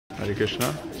Hare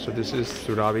Krishna. So this is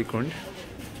Surabhi Kund.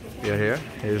 We are here.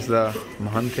 Here's the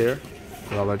Mahant here.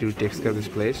 Babaji takes care of this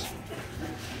place.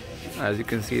 As you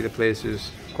can see, the place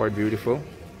is quite beautiful.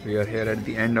 We are here at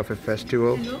the end of a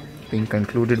festival being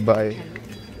concluded by,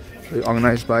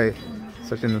 organized by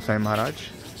Sachin Sai Maharaj.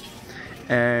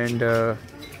 And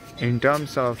in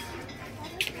terms of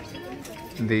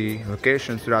the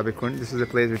location, Surabhi Kund, this is a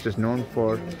place which is known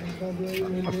for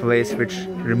a place which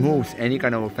removes any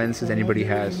kind of offenses anybody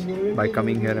has by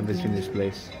coming here and visiting this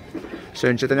place. So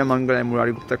in Chaitanya Mangal and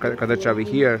Murari Gupta Kadacha we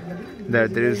hear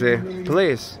that there is a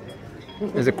place,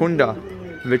 there's a kunda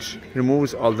which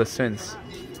removes all the sins.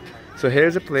 So here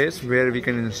is a place where we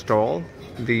can install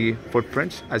the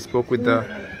footprints. I spoke with the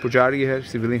pujari here,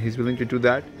 he's willing to do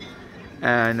that.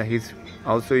 And he's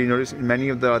also, you notice in many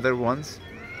of the other ones,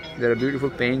 there are beautiful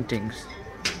paintings.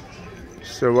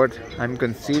 So what I'm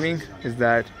conceiving is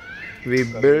that we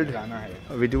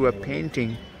do a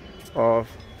painting of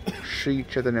Sri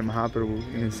Chaitanya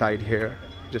Mahaprabhu inside here,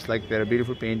 just like there are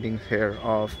beautiful paintings here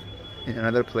of, in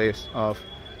another place, of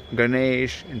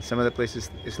Ganesh, in some other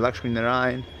places is Lakshmi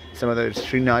Narayan, some other is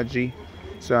Srinathji.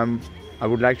 So I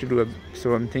would like to do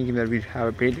I'm thinking that we have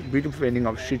a beautiful painting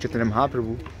of Sri Chaitanya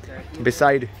Mahaprabhu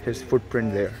beside his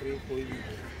footprint there.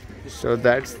 So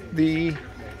that's the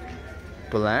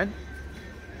plan,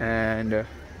 and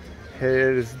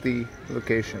here is the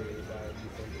location.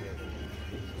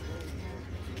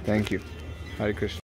 Thank you. Hare Krishna.